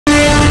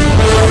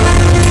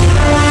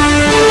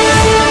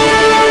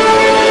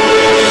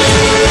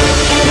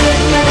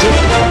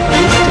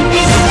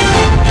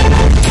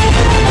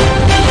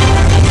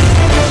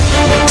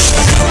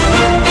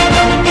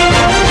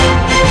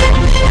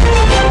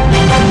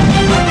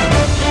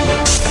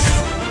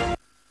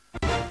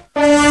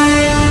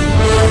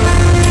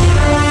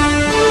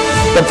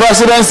The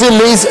presidency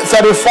lists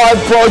 35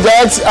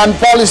 projects and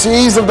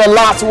policies of the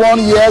last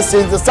 1 year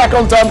since the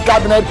second-term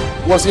cabinet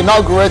was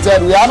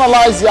inaugurated. We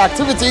analyze the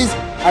activities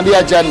and the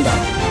agenda.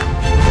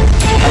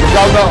 And the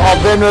governor of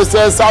Benue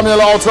State, Samuel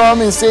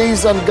Ortom,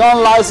 insists on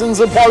gun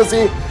licensing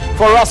policy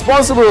for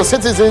responsible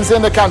citizens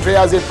in the country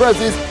as he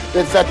praises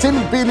the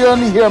 13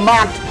 billion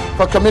earmarked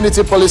for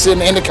community policing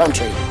in the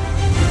country.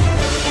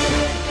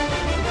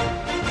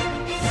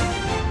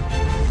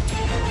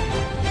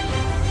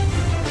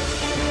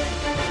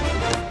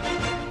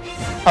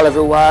 Hello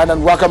everyone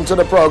and welcome to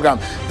the program.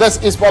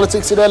 This is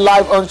Politics Today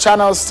live on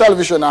Channels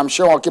Television. I'm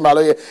Sean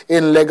Kimaloye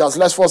in Lagos.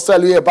 Let's first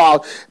tell you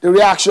about the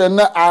reaction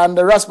and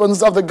the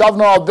response of the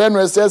governor of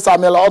Benue State,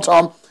 Samuel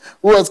Ortom,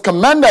 who has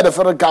commended the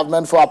federal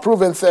government for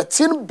approving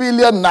 13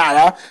 billion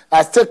naira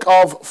as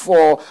takeoff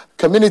for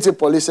community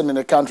policing in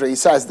the country. He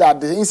says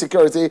that the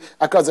insecurity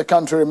across the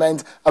country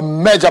remains a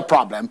major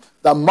problem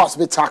that must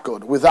be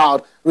tackled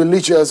without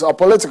religious or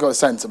political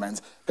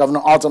sentiments.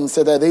 Governor Ortom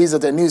said that this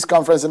at a news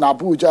conference in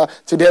Abuja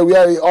today,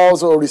 where he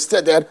also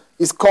restated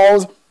his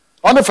calls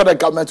on the federal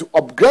government to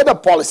upgrade the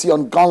policy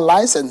on gun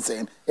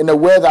licensing in a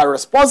way that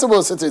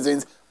responsible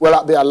citizens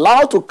will be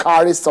allowed to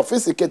carry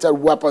sophisticated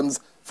weapons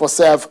for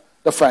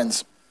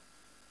self-defense.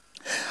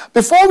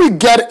 Before we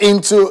get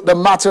into the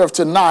matter of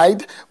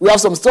tonight, we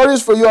have some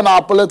stories for you on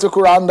our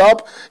political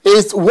roundup.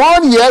 It's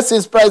 1 year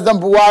since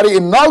President Buhari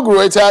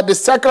inaugurated the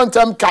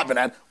second-term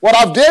cabinet. What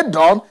have they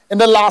done in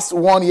the last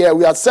 1 year?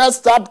 We have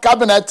assessed that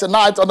cabinet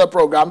tonight on the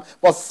program,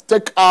 but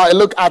take a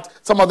look at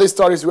some of these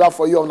stories we have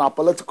for you on our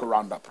political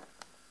roundup.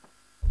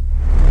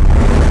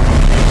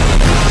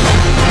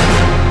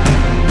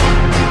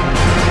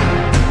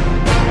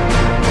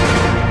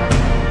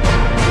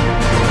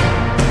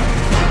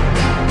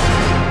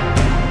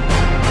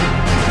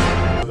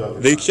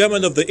 The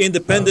chairman of the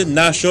Independent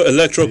National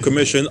Electoral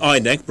Commission,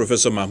 INEC,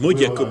 Professor Mahmood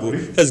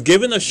Yakubu, has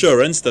given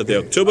assurance that the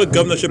October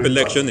governorship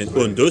election in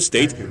Ondo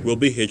State will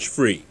be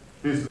hitch-free.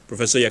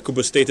 Professor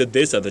Yakubu stated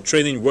this at the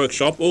training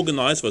workshop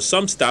organized for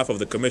some staff of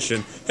the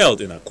commission held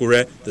in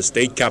Akure, the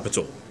state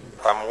capital.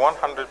 I'm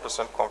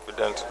 100%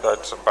 confident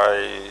that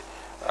by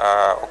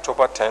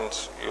October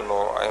 10th,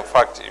 in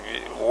fact,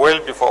 well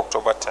before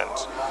October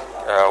 10th,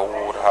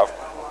 we would have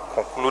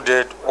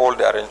concluded all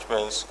the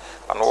arrangements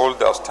and all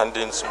the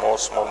outstanding small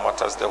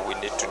matters that we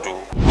need to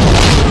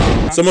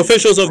do. Some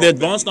officials of the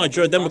Advanced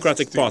Nigeria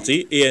Democratic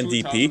Party,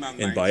 ANDP,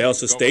 in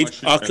Bayelsa State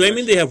are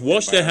claiming they have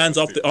washed their hands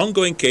off the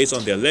ongoing case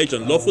on the alleged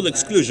unlawful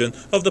exclusion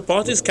of the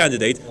party's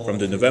candidate from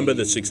the November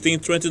 16,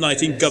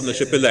 2019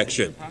 governorship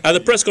election. At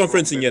a press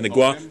conference in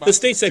Yenagoa, the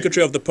state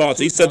secretary of the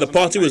party said the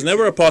party was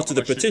never a part of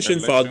the petition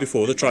filed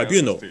before the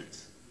tribunal.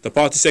 The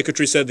party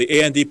secretary said the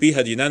ANDP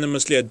had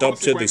unanimously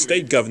adopted the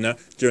state governor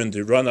during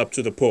the run-up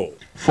to the poll.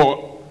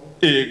 For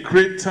a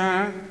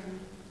greater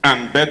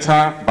and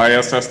better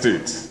Bayelsa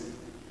State.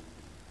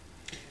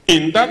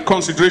 In that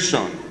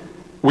consideration,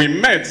 we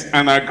met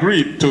and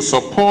agreed to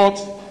support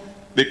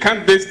the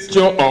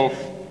candidature of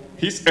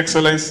His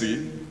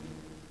Excellency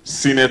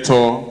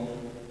Senator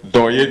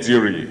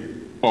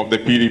Doyediri of the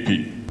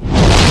PDP.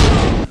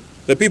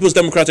 The People's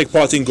Democratic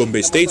Party in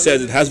Gombe State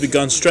says it has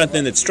begun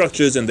strengthening its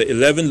structures in the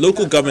 11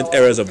 local government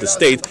areas of the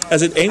state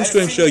as it aims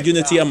to ensure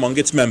unity among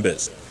its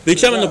members. The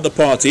chairman of the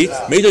party,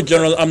 Major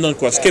General Amnon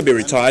Kwaskebe,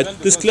 retired,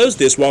 disclosed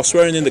this while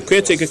swearing in the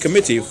caretaker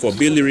committee for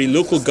Biliri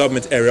local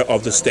government area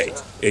of the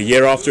state. A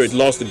year after it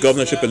lost the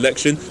governorship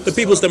election, the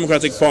People's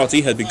Democratic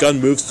Party had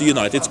begun moves to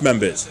unite its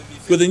members.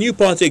 With the new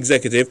party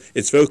executive,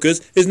 its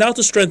focus is now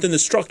to strengthen the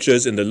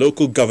structures in the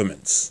local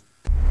governments.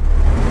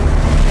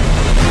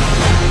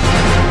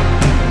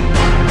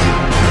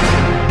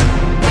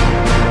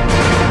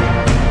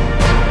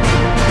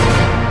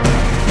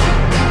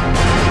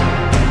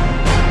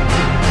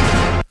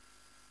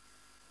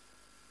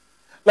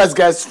 Let's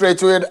get straight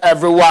to it,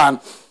 everyone.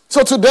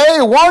 So today,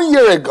 1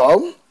 year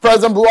ago,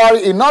 President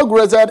Buhari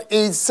inaugurated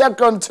his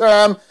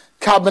second-term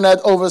cabinet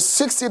over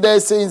 60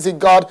 days since he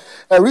got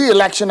a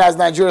re-election as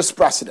Nigeria's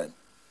president.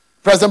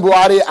 President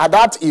Buhari at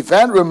that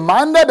event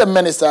reminded the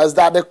ministers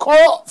that the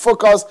core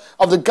focus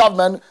of the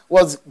government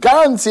was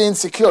guaranteeing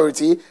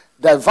security,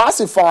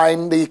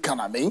 diversifying the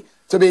economy,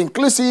 to be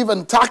inclusive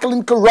and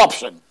tackling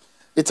corruption.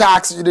 It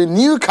asked the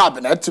new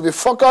cabinet to be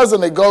focused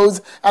on the goals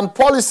and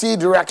policy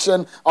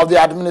direction of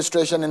the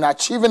administration in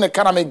achieving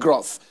economic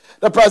growth.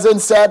 The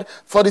president said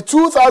for the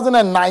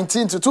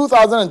 2019 to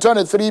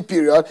 2023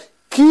 period,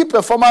 key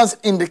performance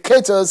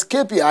indicators,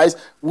 KPIs,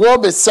 will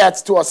be set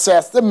to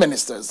assess the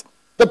ministers.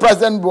 The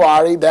President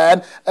Buhari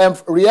then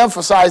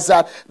re-emphasized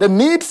that the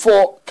need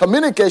for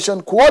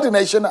communication,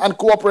 coordination, and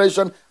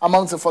cooperation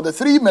amongst the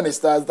 3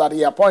 ministers that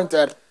he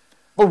appointed.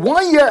 But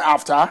 1 year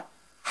after,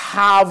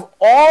 have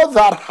all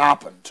that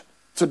happened?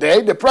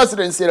 Today, the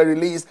presidency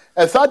released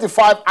a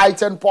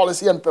 35-item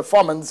policy and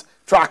performance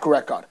track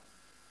record.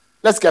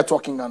 Let's get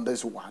talking on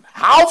this one.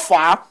 How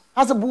far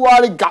has the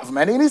Buhari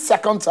government in its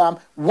second term,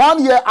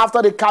 1 year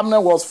after the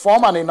cabinet was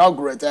formed and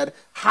inaugurated,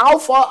 how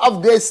far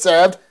have they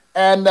served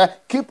and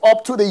keep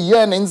up to the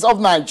yearnings of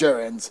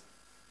Nigerians?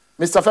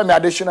 Mr. Femi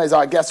Adesina is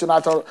our guest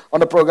tonight on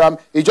the program.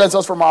 He joins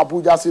us from our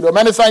Abuja studio.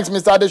 Many thanks,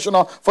 Mr.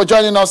 Adesina, for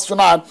joining us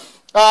tonight.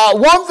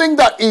 One thing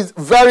that is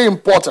very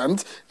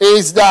important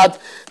is that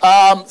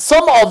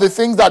some of the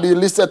things that you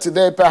listed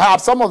today,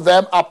 perhaps some of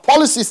them are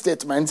policy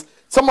statements,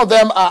 some of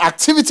them are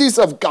activities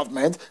of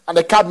government and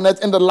the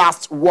cabinet in the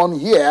last 1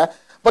 year.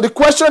 But the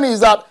question is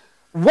that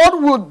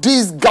what would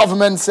this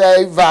government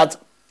say that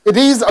it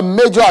is a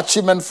major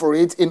achievement for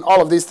it in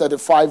all of these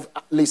 35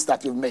 lists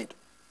that you've made?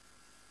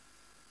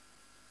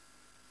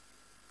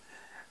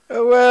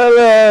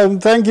 Well,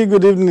 thank you.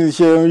 Good evening,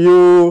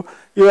 Shehu.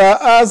 You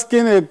are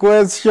asking a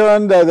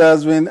question that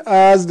has been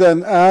asked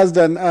and asked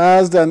and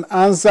asked and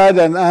answered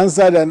and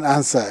answered and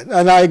answered.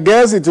 And I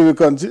guess it will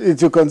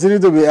continue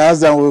to be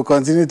asked and we'll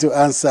continue to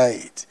answer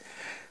it.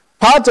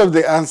 Part of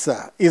the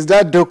answer is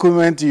that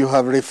document you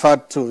have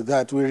referred to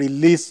that we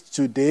released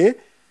today,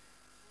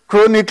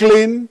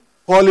 chronicling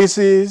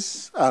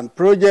policies and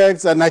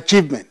projects and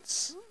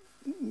achievements.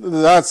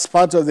 That's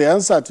part of the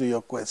answer to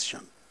your question.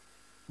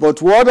 But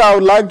what I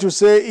would like to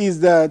say is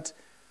that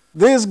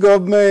this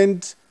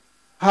government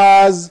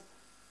has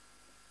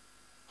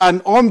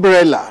an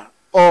umbrella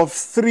of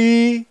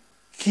 3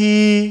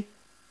 key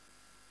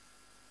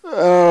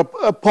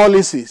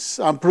policies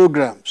and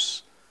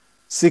programs: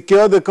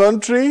 secure the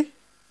country,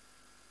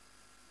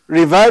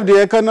 revive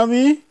the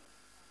economy,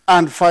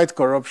 and fight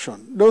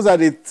corruption. Those are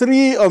the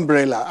 3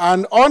 umbrellas.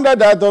 And under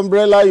that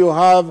umbrella, you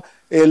have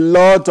a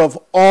lot of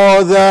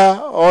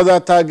other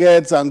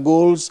targets and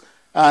goals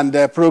and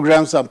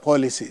programs and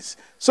policies.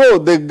 So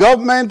the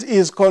government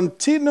is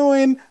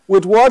continuing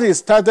with what is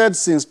started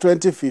since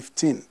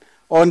 2015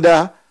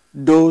 under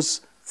those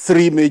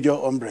 3 major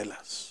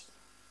umbrellas.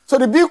 So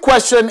the big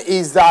question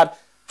is that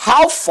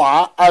how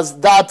far has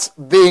that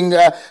been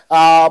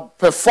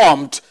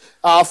performed?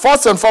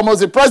 First and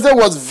foremost, the president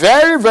was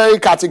very, very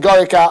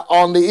categorical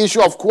on the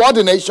issue of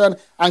coordination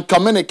and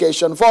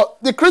communication. For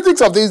the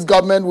critics of this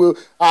government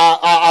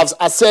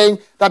are saying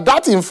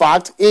that in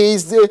fact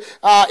is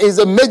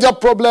a major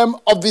problem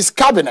of this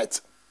cabinet.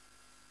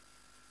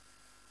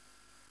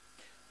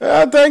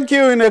 Thank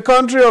you. In a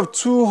country of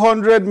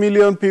 200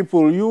 million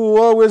people, you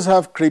always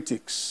have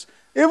critics.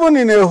 Even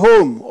in a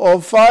home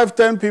of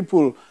 5-10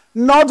 people,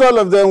 not all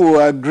of them will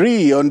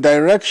agree on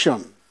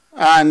direction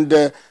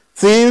and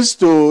things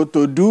to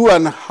do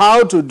and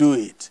how to do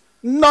it.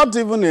 Not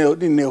even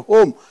in a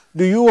home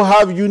do you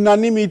have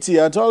unanimity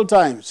at all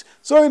times.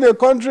 So in a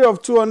country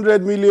of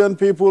 200 million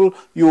people,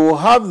 you will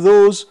have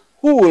those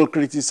who will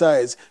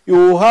criticize. You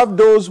will have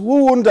those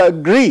who won't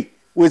agree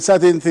with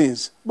certain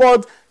things.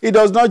 But it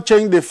does not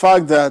change the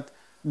fact that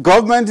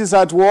government is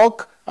at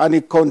work and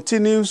it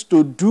continues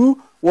to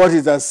do what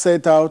it has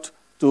set out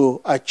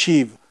to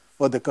achieve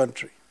for the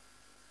country.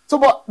 So,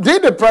 but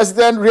did the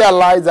president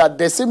realize that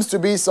there seems to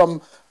be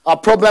some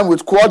problem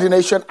with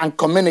coordination and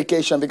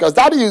communication? Because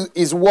that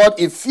is what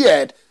he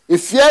feared. He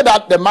feared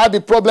that there might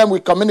be problem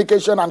with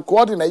communication and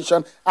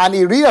coordination, and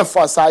he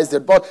re-emphasized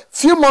it. But a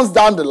few months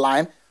down the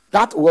line,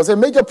 that was a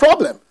major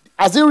problem.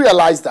 Has he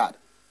realized that?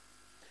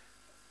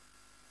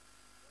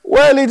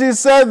 Well, it is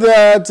said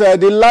that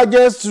the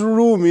largest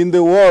room in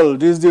the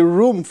world is the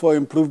room for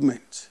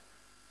improvement.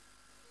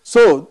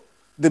 So,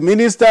 the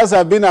ministers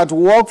have been at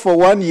work for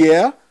 1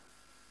 year.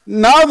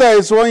 Now there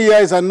is 1 year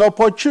is an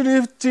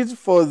opportunity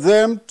for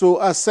them to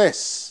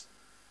assess.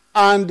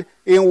 And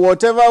in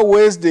whatever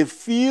ways they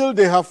feel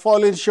they have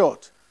fallen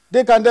short,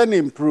 they can then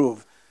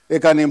improve. They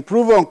can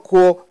improve on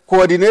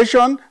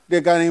coordination.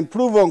 They can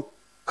improve on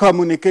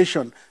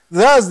communication.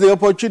 That's the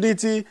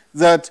opportunity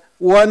that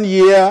 1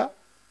 year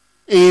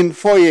in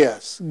 4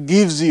 years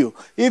gives you.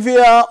 If you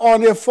are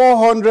on a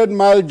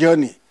 400-mile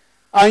journey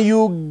and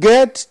you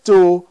get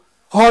to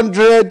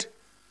 100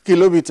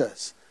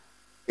 kilometers,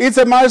 it's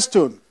a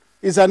milestone.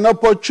 It's an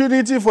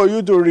opportunity for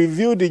you to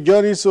review the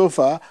journey so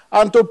far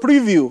and to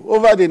preview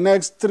over the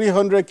next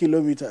 300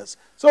 kilometers.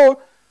 So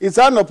it's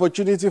an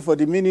opportunity for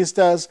the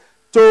ministers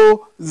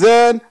to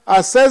then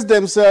assess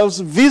themselves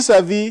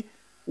vis-a-vis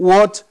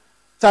what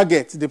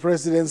target the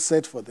president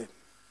set for them.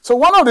 So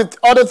one of the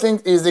other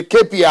things is the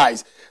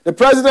KPIs. The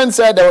president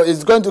said that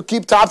he's going to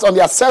keep tabs on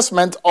the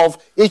assessment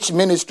of each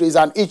ministries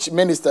and each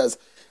ministers.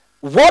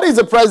 What is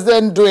the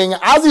president doing?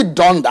 Has he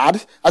done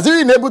that? Has he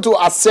been able to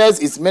assess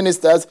his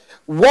ministers?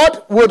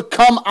 What would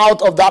come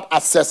out of that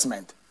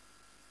assessment?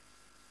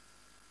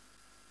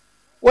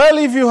 Well,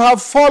 if you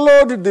have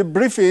followed the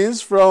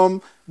briefings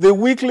from the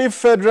weekly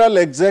Federal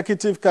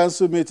Executive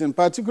Council meeting,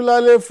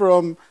 particularly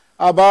from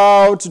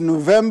about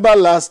November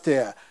last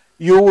year,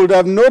 you would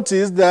have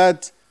noticed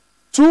that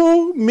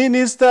 2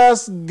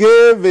 ministers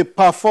gave a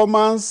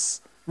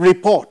performance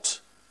report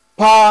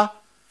per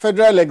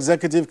Federal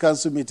Executive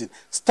Council meeting,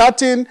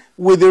 starting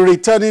with the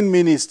returning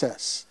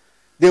ministers.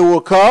 They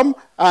will come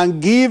and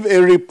give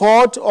a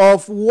report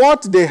of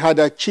what they had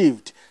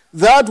achieved.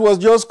 That was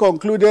just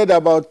concluded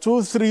about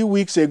 2-3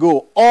 weeks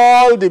ago.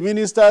 All the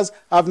ministers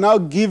have now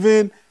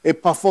given a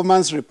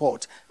performance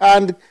report.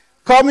 And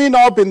coming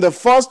up in the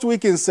first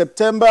week in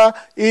September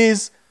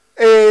is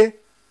a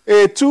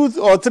 2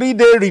 or 3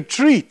 day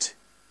retreat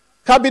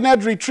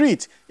cabinet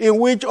retreat in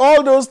which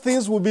all those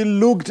things will be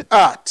looked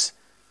at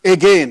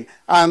again.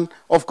 And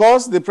of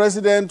course, the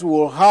president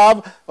will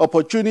have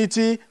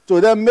opportunity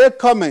to then make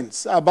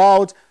comments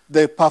about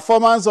the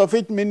performance of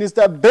each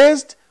minister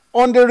based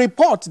on the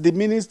report the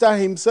minister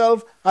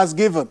himself has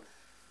given.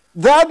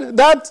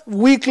 That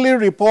weekly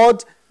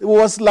report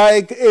was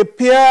like a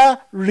peer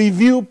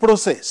review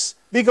process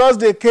because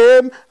they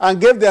came and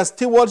gave their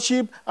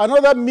stewardship, and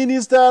other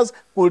ministers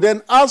could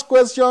then ask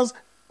questions,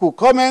 could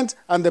comment,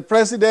 and the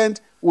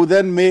president would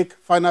then make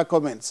final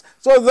comments.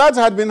 So that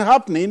had been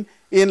happening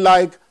in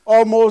like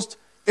almost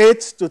 8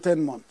 to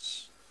 10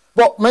 months.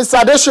 But Mr.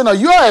 Adesina,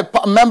 you are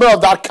a member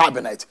of that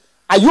cabinet.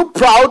 Are you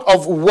proud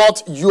of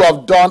what you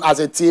have done as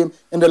a team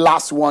in the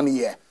last 1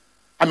 year?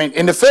 I mean,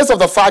 in the face of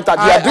the fact that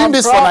you are doing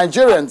this for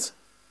Nigerians.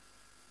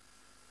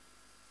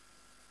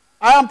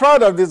 I am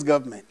proud of this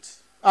government.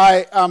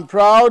 I am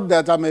proud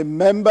that I'm a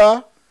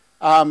member,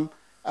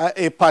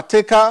 a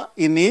partaker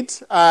in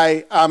it.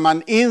 I am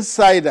an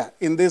insider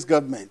in this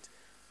government.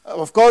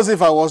 Of course,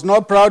 if I was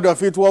not proud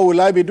of it, what will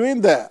I be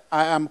doing there?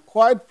 I am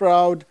quite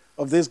proud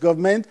of this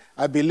government.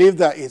 I believe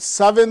that it's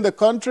serving the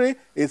country,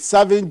 it's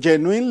serving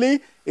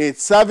genuinely,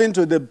 it's serving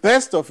to the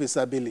best of its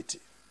ability.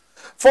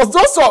 For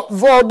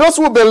those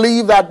who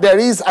believe that there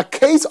is a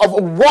case of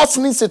a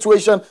worsening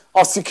situation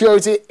of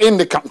security in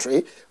the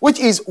country, which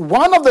is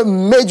one of the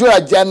major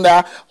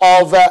agenda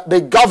of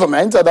the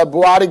government, the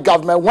Buhari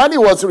government, when it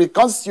was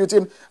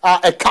reconstituting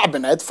a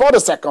cabinet for the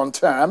second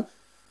term,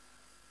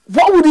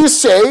 what would you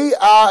say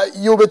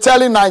you'll be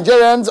telling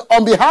Nigerians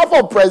on behalf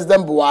of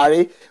President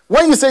Buhari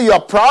when you say you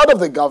are proud of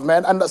the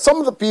government and some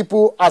of the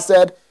people have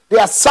said they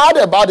are sad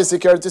about the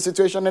security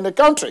situation in the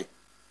country?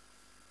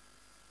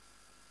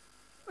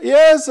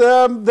 Yes,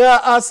 there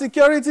are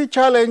security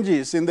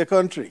challenges in the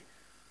country.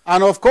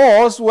 And of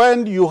course,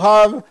 when you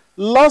have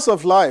loss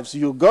of lives,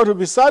 you've got to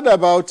be sad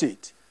about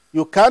it.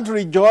 You can't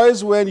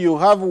rejoice when you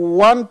have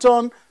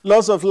wanton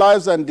loss of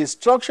lives and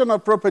destruction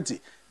of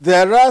property.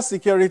 There are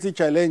security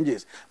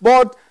challenges.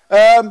 But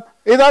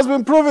it has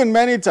been proven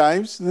many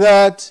times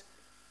that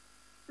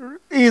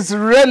it's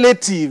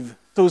relative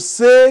to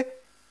say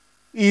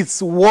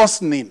it's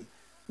worsening.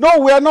 No,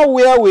 we are not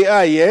where we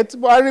are yet.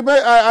 But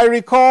I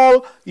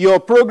recall your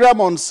program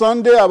on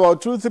Sunday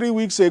about 2-3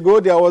 weeks ago.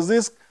 There was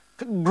this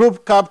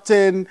group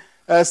captain,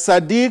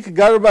 Sadiq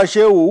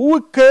Garba-Shehu,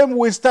 who came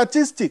with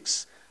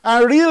statistics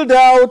and reeled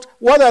out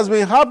what has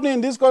been happening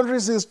in this country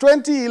since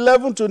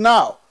 2011 to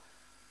now.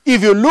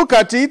 If you look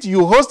at it, you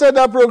hosted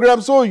that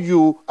program, so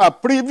you are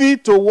privy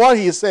to what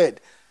he said.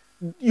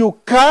 You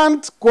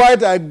can't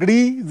quite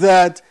agree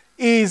that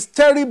it is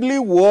terribly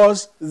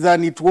worse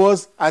than it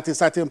was at a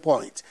certain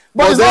point.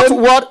 But is that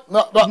what...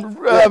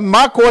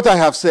 mark what I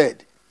have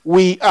said.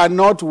 We are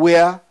not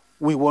where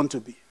we want to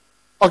be.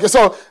 Okay,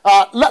 so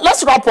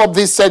let's wrap up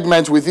this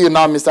segment with you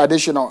now, Mr.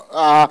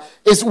 Adesina.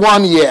 It's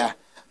 1 year.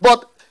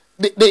 But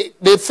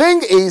the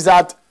thing is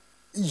that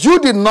you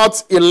did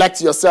not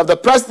elect yourself. The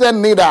president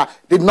neither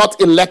did not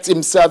elect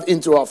himself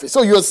into office.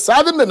 So you're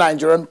serving the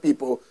Nigerian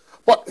people.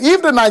 But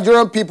if the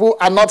Nigerian people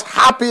are not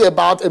happy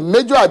about a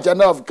major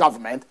agenda of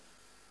government,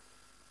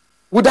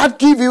 would that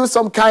give you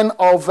some kind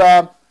of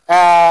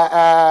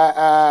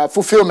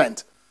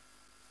fulfillment?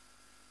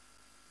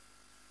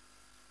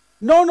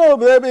 No,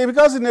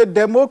 because in a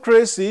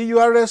democracy, you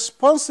are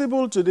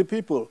responsible to the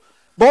people.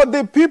 But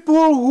the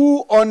people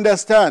who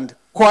understand,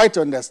 quite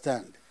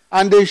understand,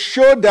 and they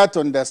show that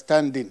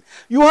understanding.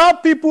 You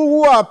have people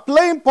who are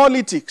playing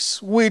politics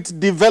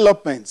with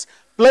developments,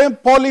 playing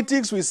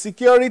politics with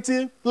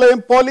security,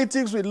 playing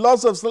politics with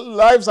loss of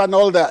lives and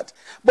all that.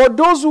 But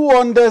those who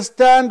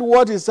understand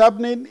what is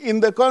happening in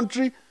the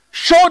country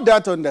show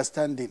that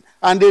understanding.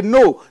 And they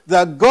know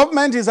that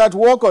government is at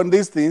work on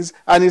these things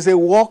and it's a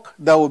work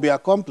that will be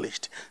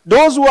accomplished.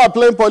 Those who are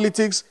playing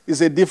politics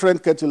is a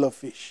different kettle of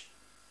fish.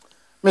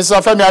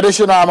 Mr. Femi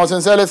Adesina, I must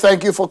sincerely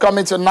thank you for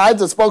coming tonight,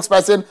 the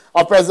spokesperson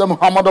of President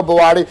Muhammadu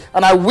Buhari,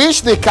 and I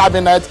wish the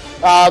cabinet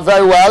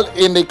very well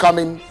in the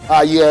coming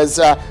years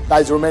that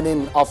is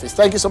remaining in office.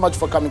 Thank you so much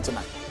for coming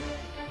tonight.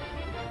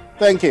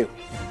 Thank you.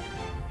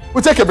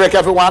 We'll take a break,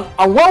 everyone,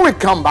 and when we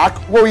come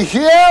back, we'll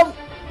hear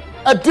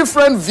a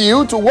different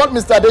view to what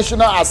Mr.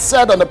 Adesina has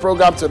said on the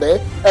program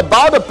today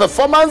about the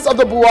performance of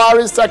the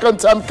Buhari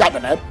second-term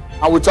cabinet,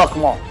 and we'll talk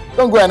more.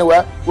 Don't go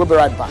anywhere. We'll be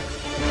right back.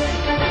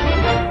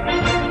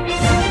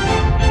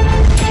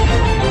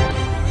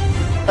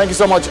 Thank you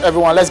so much,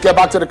 everyone. Let's get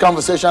back to the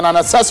conversation and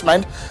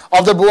assessment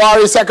of the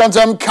Buhari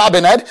second-term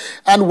cabinet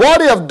and what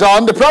they have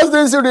done. The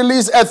presidency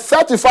released a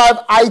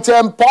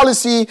 35-item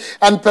policy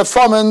and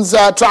performance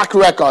track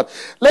record.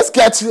 Let's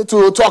get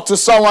to talk to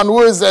someone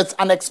who is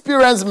an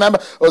experienced member.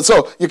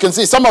 So you can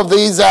see some of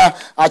these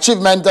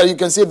achievements that you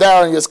can see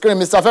there on your screen.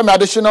 Mr. Femi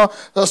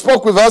Adesina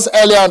spoke with us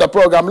earlier on the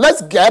program.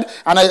 Let's get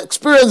an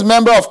experienced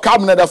member of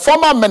cabinet, a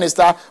former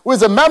minister who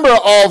is a member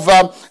of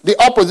the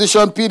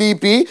opposition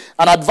PDP,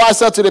 an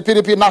advisor to the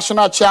PDP PDP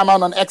National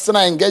Chairman on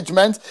External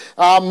Engagement,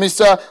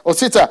 Mr.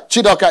 Osita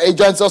Chidoka. He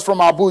joins us from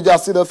Abuja.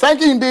 So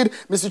thank you indeed,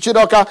 Mr.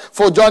 Chidoka,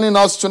 for joining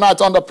us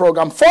tonight on the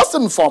program. First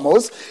and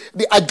foremost,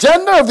 the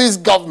agenda of this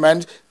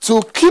government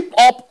to keep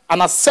up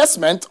an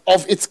assessment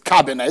of its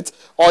cabinet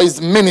or its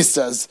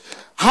ministers.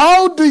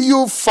 How do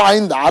you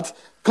find that,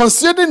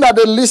 considering that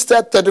they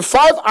listed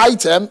 35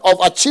 items of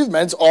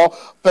achievements or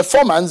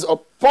performance or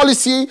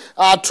policy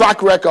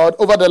track record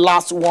over the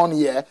last 1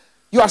 year?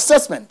 Your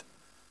assessment?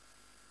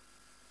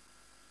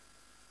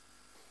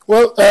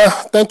 Well,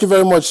 thank you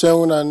very much,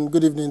 Shaun, and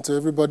good evening to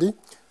everybody.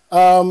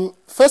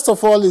 First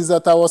of all is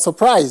that I was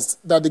surprised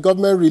that the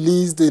government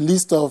released a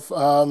list of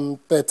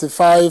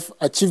 35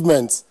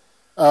 achievements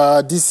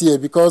this year,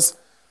 because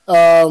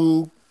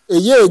a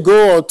year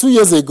ago or 2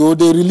 years ago,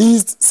 they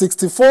released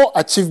 64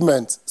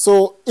 achievements.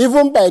 So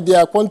even by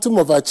their quantum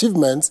of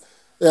achievements,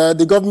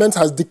 the government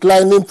has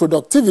declining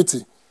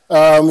productivity.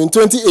 In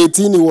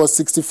 2018, it was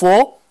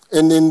 64,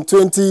 and in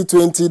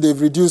 2020,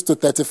 they've reduced to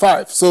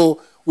 35.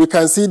 So we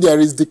can see there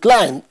is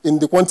decline in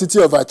the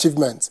quantity of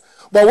achievements.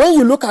 But when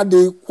you look at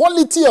the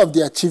quality of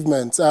the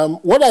achievements,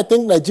 what I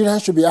think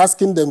Nigerians should be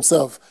asking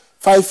themselves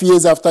 5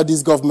 years after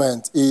this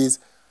government is,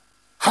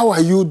 how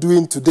are you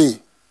doing today?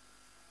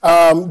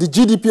 The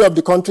GDP of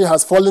the country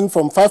has fallen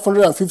from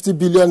 550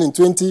 billion in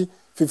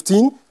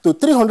 2015 to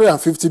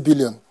 350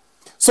 billion.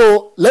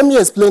 So let me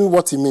explain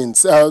what it means,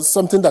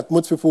 something that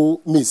most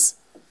people miss.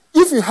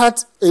 If you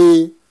had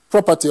a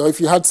property or if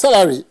you had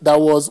salary that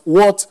was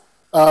worth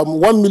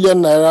 1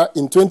 million naira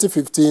in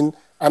 2015,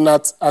 and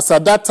as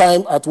at that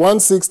time at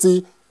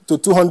 160 to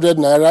 200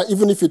 naira,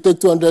 even if you take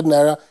 200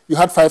 naira, you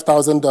had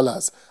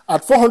 $5,000.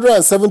 At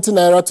 470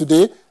 naira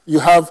today, you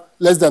have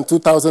less than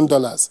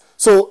 $2,000.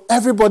 So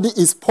everybody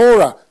is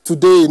poorer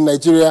today in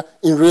Nigeria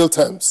in real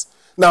terms.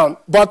 Now,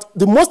 but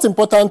the most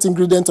important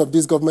ingredient of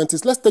this government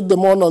is, let's take them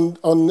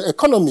on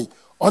economy.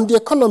 On the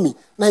economy,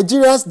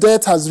 Nigeria's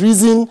debt has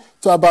risen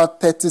to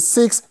about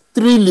 36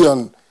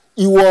 trillion.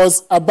 It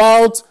was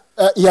about,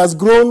 it has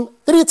grown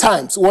 3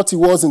 times what it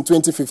was in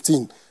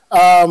 2015.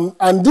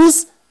 And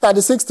this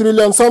 36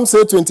 trillion, some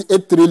say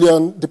 28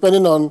 trillion,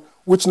 depending on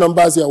which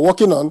numbers you're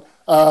working on,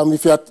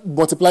 if you're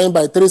multiplying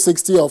by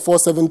 360 or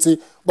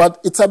 470, but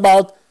it's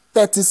about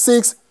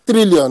 36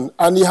 trillion,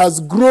 and it has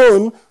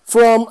grown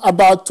from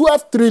about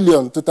 12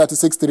 trillion to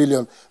 36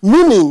 trillion,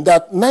 meaning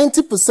that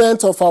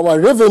 90% of our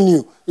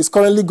revenue is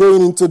currently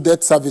going into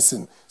debt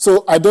servicing.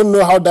 So I don't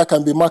know how that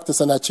can be marked as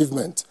an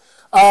achievement.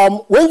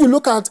 When you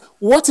look at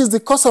what is the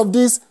cost of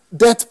this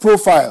debt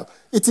profile,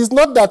 it is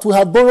not that we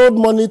have borrowed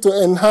money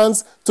to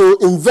enhance, to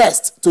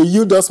invest, to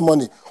yield us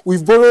money.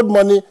 We've borrowed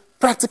money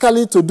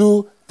practically to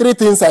do 3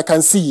 things I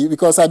can see,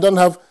 because I don't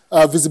have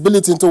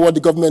visibility into what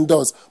the government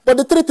does. But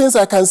the 3 things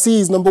I can see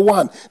is, number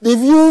 1, they've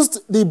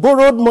used the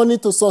borrowed money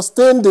to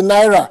sustain the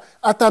naira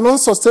at an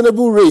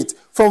unsustainable rate.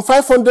 From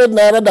 500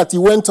 naira that it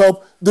went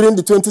up during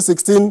the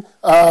 2016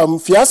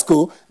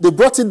 fiasco, they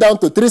brought it down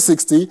to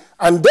 360,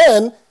 and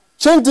then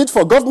changed it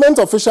for government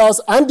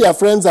officials and their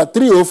friends at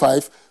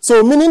 305,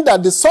 so meaning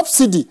that the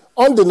subsidy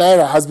on the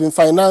naira has been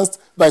financed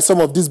by some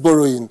of this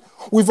borrowing.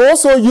 We've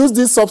also used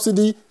this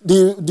subsidy,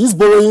 these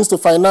borrowings, to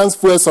finance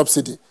fuel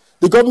subsidy.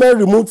 The government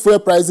removed fuel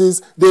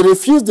prices. They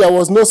refused there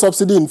was no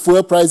subsidy in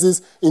fuel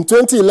prices. In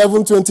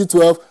 2011,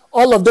 2012,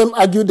 all of them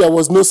argued there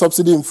was no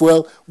subsidy in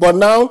fuel. But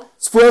now,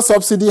 fuel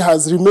subsidy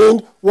has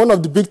remained one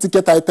of the big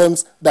ticket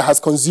items that has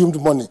consumed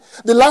money.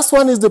 The last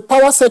one is the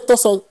power sector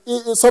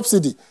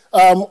subsidy.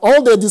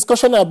 All the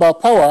discussion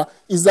about power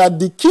is that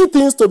the key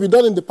things to be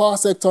done in the power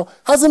sector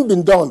hasn't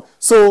been done.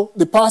 So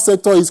the power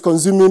sector is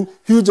consuming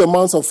huge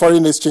amounts of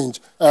foreign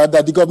exchange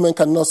that the government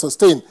cannot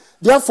sustain.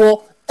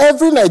 Therefore,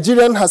 every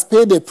Nigerian has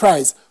paid a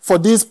price for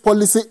this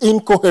policy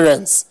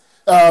incoherence,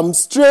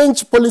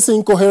 strange policy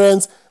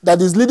incoherence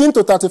that is leading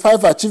to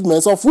 35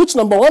 achievements, of which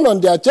number 1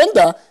 on the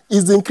agenda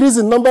is the increase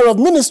in number of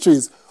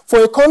ministries.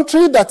 For a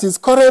country that is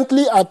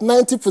currently at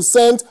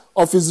 90%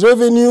 of its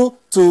revenue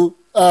to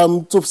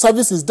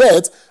service its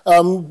debt,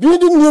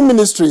 building new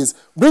ministries,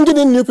 bringing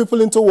in new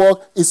people into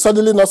work is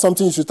suddenly not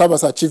something you should have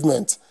as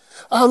achievement.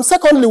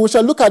 Secondly, we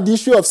shall look at the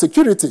issue of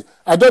security.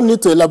 I don't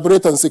need to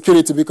elaborate on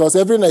security, because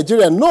every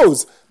Nigerian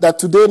knows that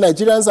today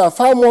Nigerians are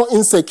far more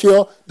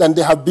insecure than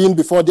they have been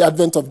before the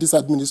advent of this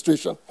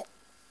administration.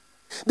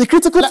 The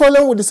critical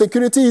problem with the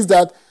security is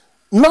that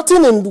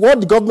nothing in what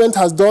the government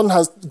has done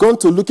has gone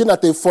to looking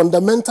at a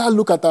fundamental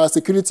look at our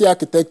security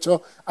architecture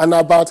and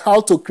about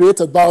how to create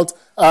about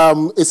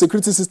a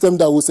security system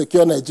that will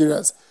secure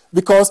Nigerians.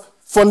 Because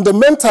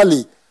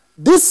fundamentally,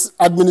 this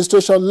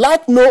administration,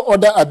 like no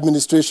other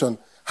administration,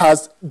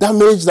 has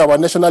damaged our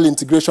national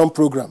integration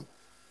program.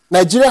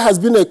 Nigeria has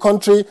been a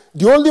country,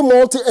 the only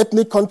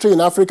multi-ethnic country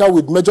in Africa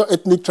with major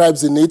ethnic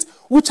tribes in it,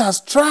 which has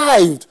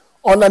thrived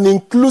on an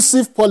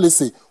inclusive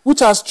policy, which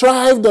has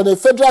thrived on a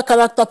federal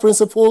character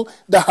principle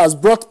that has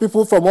brought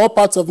people from all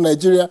parts of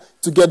Nigeria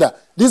together.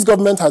 This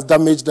government has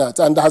damaged that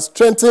and has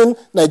strengthened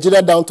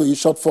Nigeria down to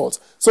its shortfalls.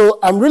 So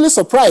I'm really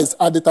surprised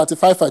at the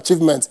 35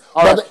 achievements.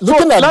 But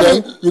looking at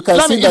them, you can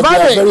see that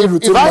they are very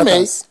routine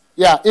matters.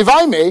 Yeah, if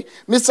I may,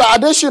 Mr.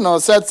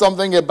 Adesina said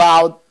something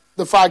about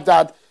the fact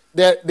that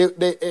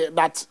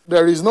that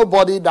there is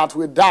nobody that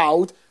will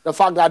doubt the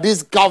fact that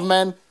this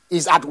government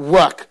is at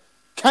work.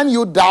 Can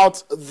you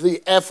doubt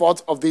the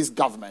effort of this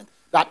government,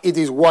 that it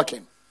is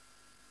working?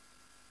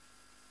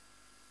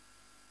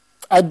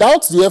 I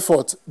doubt the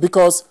effort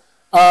because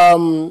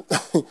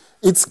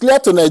it's clear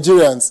to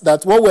Nigerians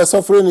that what we're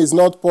suffering is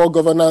not poor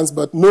governance,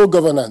 but no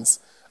governance.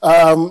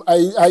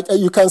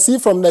 You can see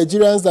from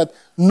Nigerians that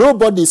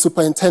nobody is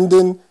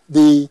superintending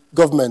the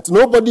government.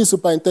 Nobody is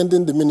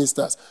superintending the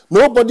ministers.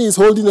 Nobody is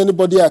holding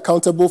anybody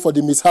accountable for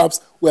the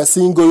mishaps we're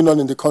seeing going on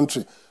in the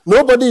country.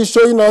 Nobody is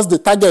showing us the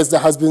targets that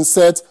has been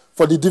set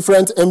for the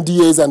different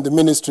MDAs and the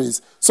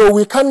ministries. So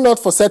we cannot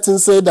for certain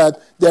say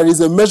that there is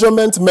a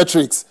measurement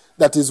metrics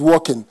that is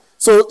working.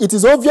 So it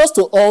is obvious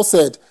to all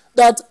said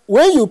that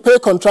when you pay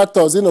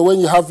contractors, when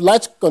you have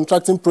large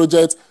contracting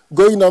projects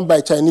going on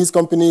by Chinese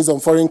companies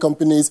and foreign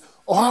companies,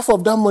 half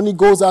of that money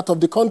goes out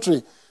of the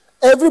country.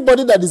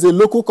 Everybody that is a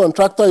local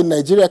contractor in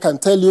Nigeria can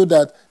tell you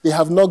that they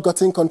have not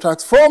gotten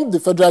contracts from the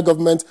federal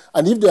government,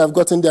 and if they have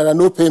gotten, there are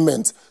no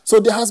payments. So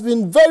there has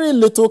been very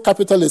little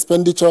capital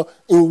expenditure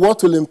in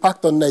what will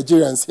impact on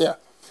Nigerians here.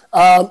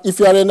 If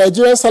you are a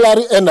Nigerian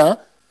salary earner,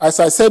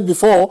 as I said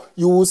before,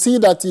 you will see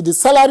that the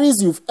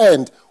salaries you've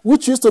earned,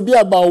 which used to be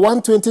about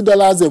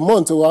 $120 a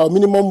month, or our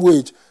minimum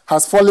wage,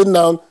 has fallen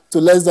down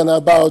to less than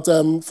about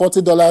 $40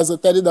 or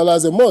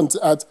 $30 a month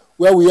at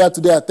where we are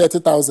today at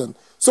 $30,000.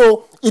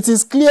 So it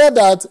is clear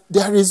that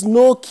there is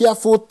no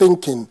careful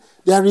thinking.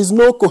 There is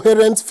no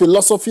coherent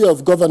philosophy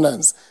of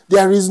governance.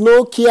 There is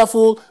no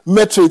careful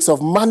metrics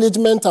of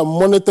management and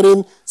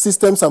monitoring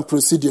systems and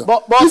procedure.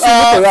 But if you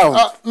look around,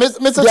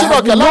 Mr.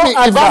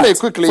 Chidoka, if I may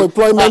quickly, for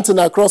employment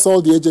across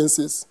all the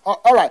agencies.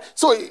 All right.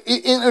 So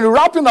in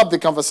wrapping up the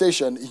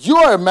conversation, you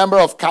are a member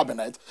of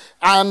cabinet,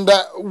 and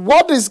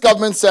what this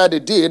government said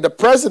it did, the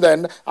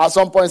president at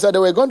some point said they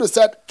were going to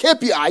set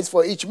KPIs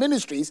for each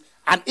ministries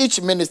and each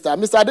minister.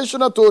 Mr.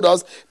 Adesina told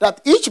us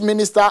that each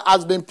minister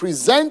has been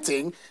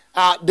presenting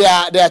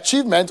their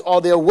achievement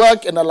or their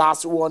work in the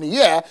last 1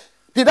 year.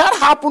 Did that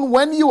happen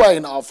when you were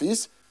in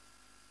office?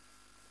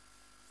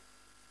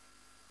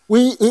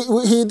 We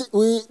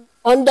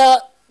under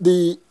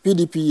the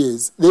PDP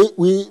years,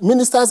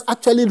 ministers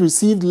actually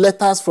received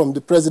letters from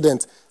the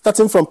president,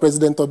 starting from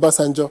President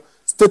Obasanjo,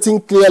 stating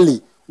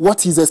clearly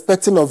what he's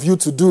expecting of you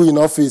to do in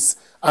office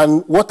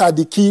and what are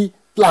the key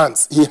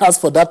plans he has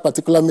for that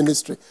particular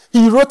ministry.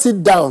 He wrote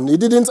it down. He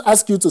didn't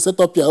ask you to set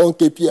up your own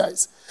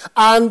KPIs.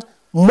 And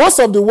most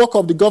of the work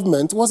of the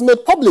government was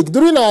made public.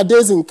 During our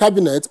days in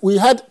cabinet, we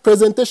had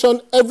presentation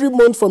every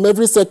month from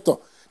every sector.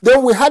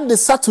 Then we had the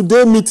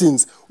Saturday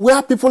meetings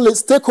where people,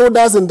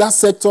 stakeholders in that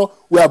sector,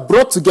 were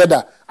brought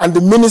together, and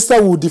the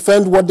minister will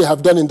defend what they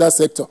have done in that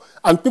sector.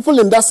 And people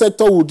in that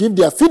sector will give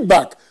their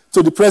feedback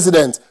to the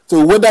president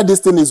to whether this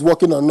thing is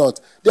working or not.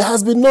 There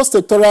has been no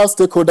sectoral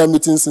stakeholder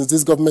meetings since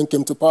this government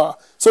came to power.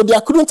 So there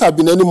couldn't have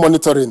been any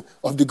monitoring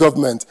of the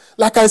government.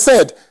 Like I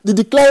said, the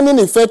declining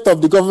effect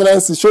of the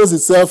governance shows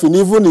itself in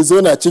even his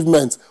own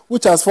achievements,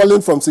 which has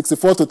fallen from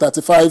 64 to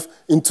 35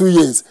 in 2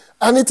 years.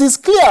 And it is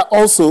clear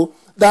also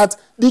that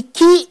the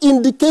key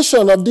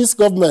indication of this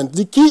government,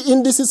 the key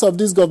indices of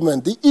this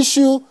government, the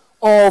issue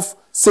of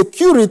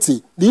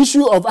security, the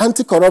issue of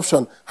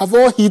anti-corruption have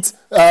all hit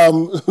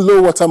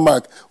low water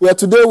mark. Where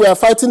today we are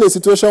fighting a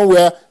situation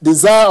where the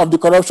czar of the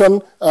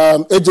corruption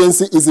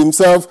agency is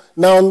himself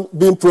now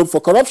being probed for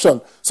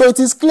corruption. So it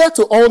is clear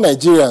to all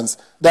Nigerians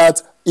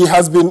that it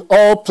has been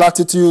all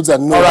platitudes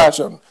and no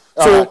action.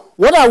 So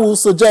what I will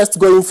suggest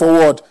going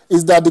forward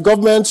is that the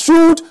government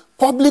should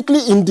publicly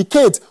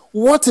indicate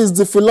what is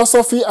the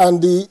philosophy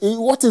and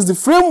what is the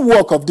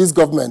framework of this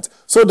government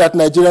so that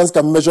Nigerians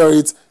can measure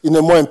it in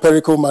a more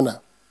empirical manner.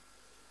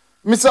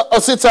 Mr.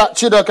 Osita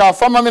Chidoka,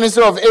 former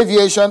Minister of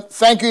Aviation,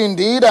 thank you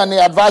indeed, and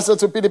the advisor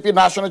to PDP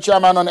National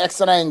Chairman on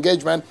External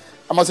Engagement.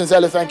 I must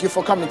sincerely thank you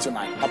for coming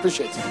tonight. I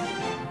appreciate it.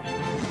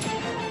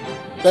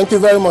 Thank you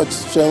very much,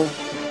 Seun.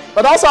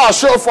 But that's our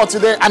show for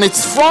today, and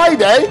it's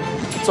Friday,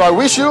 so I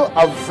wish you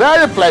a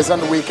very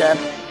pleasant weekend.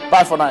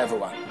 Bye for now,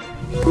 everyone.